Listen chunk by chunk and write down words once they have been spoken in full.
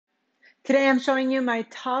Today I'm showing you my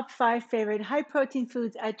top 5 favorite high protein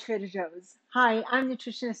foods at Trader Joe's. Hi, I'm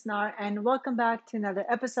Nutritionist Nar and welcome back to another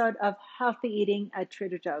episode of Healthy Eating at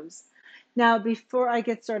Trader Joe's. Now, before I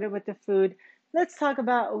get started with the food, let's talk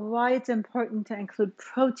about why it's important to include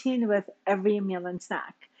protein with every meal and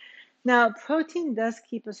snack. Now, protein does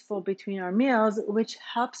keep us full between our meals, which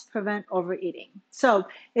helps prevent overeating. So,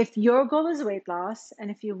 if your goal is weight loss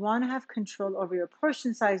and if you want to have control over your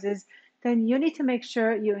portion sizes, then you need to make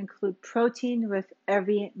sure you include protein with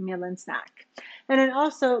every meal and snack. And then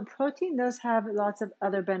also, protein does have lots of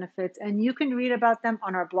other benefits, and you can read about them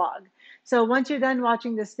on our blog. So, once you're done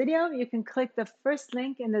watching this video, you can click the first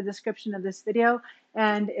link in the description of this video,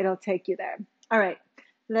 and it'll take you there. All right,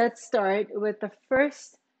 let's start with the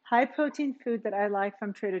first high protein food that I like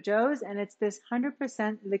from Trader Joe's, and it's this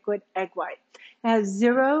 100% liquid egg white. It has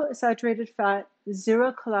zero saturated fat,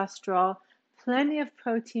 zero cholesterol, plenty of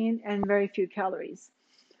protein, and very few calories.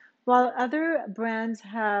 While other brands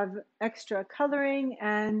have extra coloring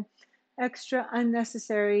and extra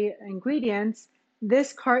unnecessary ingredients,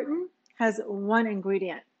 this carton has one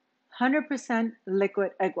ingredient, 100%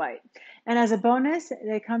 liquid egg white. And as a bonus,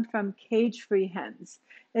 they come from cage-free hens.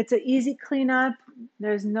 It's an easy cleanup.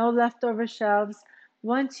 There's no leftover shelves.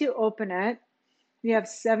 Once you open it, you have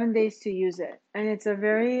 7 days to use it. And it's a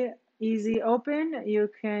very easy open. You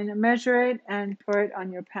can measure it and pour it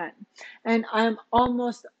on your pan. And I'm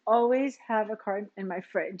almost always have a carton in my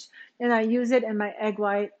fridge. And I use it in my egg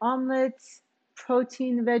white omelets,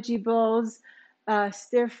 protein veggie bowls,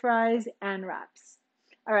 stir fries, and wraps.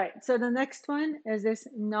 All right, so the next one is this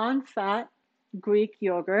non-fat Greek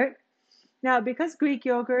yogurt. Now, because Greek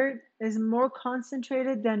yogurt is more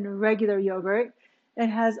concentrated than regular yogurt, it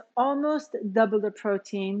has almost double the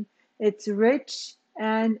protein. It's rich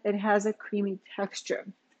and it has a creamy texture.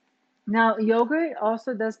 Now, yogurt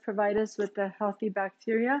also does provide us with the healthy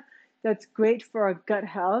bacteria that's great for our gut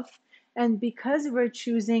health. And because we're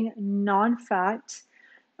choosing non-fat,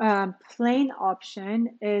 plain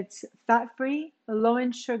option, it's fat-free, low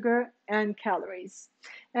in sugar and calories.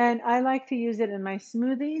 And I like to use it in my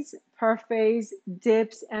smoothies, parfaits,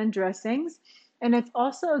 dips, and dressings. And it's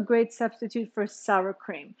also a great substitute for sour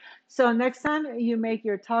cream. So next time you make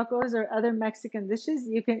your tacos or other Mexican dishes,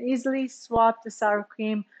 you can easily swap the sour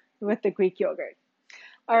cream with the Greek yogurt.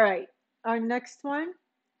 All right, our next one,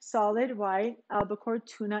 solid white albacore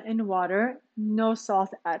tuna in water, no salt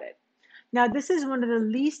added. Now, this is one of the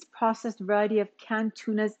least processed variety of canned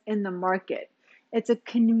tunas in the market. It's a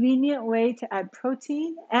convenient way to add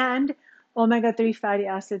protein and omega-3 fatty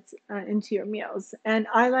acids into your meals. And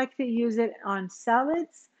I like to use it on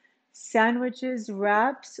salads, sandwiches,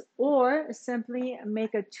 wraps, or simply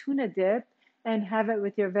make a tuna dip and have it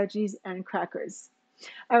with your veggies and crackers.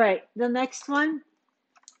 All right, the next one,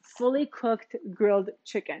 fully cooked grilled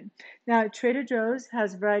chicken. Now, Trader Joe's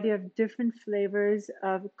has a variety of different flavors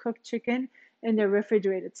of cooked chicken in their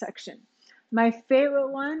refrigerated section. My favorite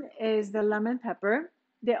one is the lemon pepper.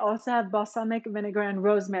 They also have balsamic vinegar and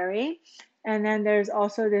rosemary. And then there's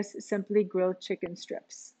also this simply grilled chicken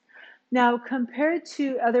strips. Now, compared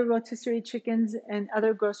to other rotisserie chickens in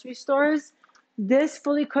other grocery stores, this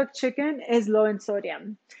fully cooked chicken is low in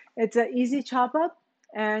sodium. It's an easy chop up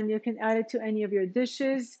and you can add it to any of your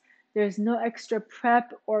dishes. There's no extra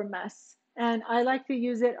prep or mess. And I like to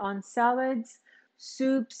use it on salads,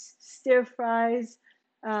 soups, stir fries,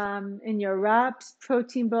 in your wraps,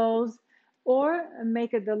 protein bowls, or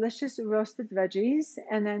make a delicious roasted veggies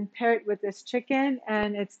and then pair it with this chicken,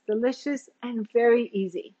 and it's delicious and very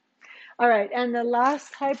easy. All right, and the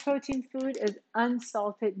last high protein food is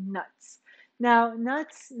unsalted nuts. Now,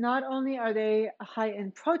 nuts, not only are they high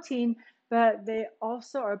in protein, but they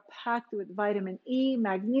also are packed with vitamin E,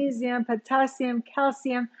 magnesium, potassium,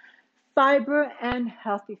 calcium, fiber, and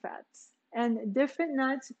healthy fats. And different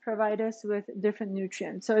nuts provide us with different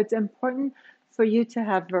nutrients. So it's important for you to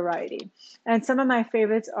have variety. And some of my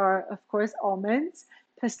favorites are, of course, almonds,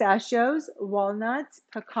 pistachios, walnuts,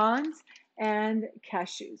 pecans, and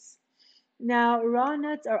cashews. Now, raw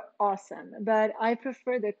nuts are awesome, but I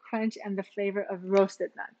prefer the crunch and the flavor of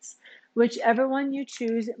roasted nuts. Whichever one you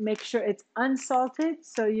choose, make sure it's unsalted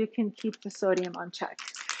so you can keep the sodium on check.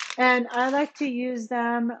 And I like to use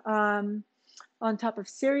them on top of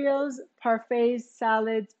cereals, parfaits,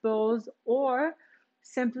 salads, bowls, or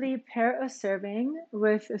simply pair a serving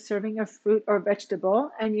with a serving of fruit or vegetable,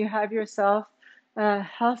 and you have yourself a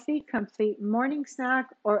healthy, complete morning snack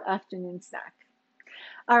or afternoon snack.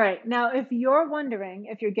 All right, now if you're wondering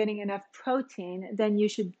if you're getting enough protein, then you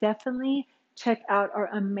should definitely check out our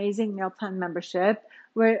amazing meal plan membership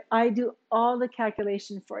where I do all the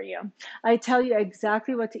calculation for you. I tell you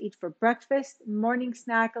exactly what to eat for breakfast, morning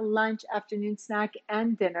snack, lunch, afternoon snack,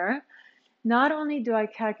 and dinner. Not only do I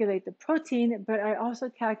calculate the protein, but I also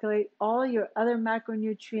calculate all your other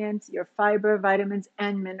macronutrients, your fiber, vitamins,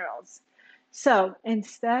 and minerals. So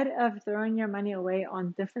instead of throwing your money away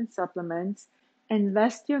on different supplements,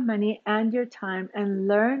 invest your money and your time and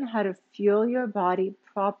learn how to fuel your body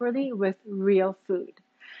properly with real food.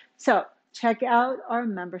 So check out our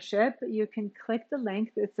membership. You can click the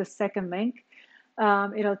link, it's the second link.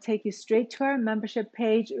 It'll take you straight to our membership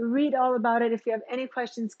page. Read all about it. If you have any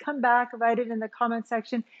questions, come back, write it in the comment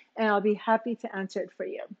section, and I'll be happy to answer it for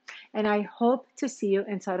you. And I hope to see you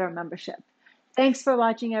inside our membership. Thanks for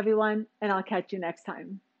watching, everyone, and I'll catch you next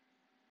time.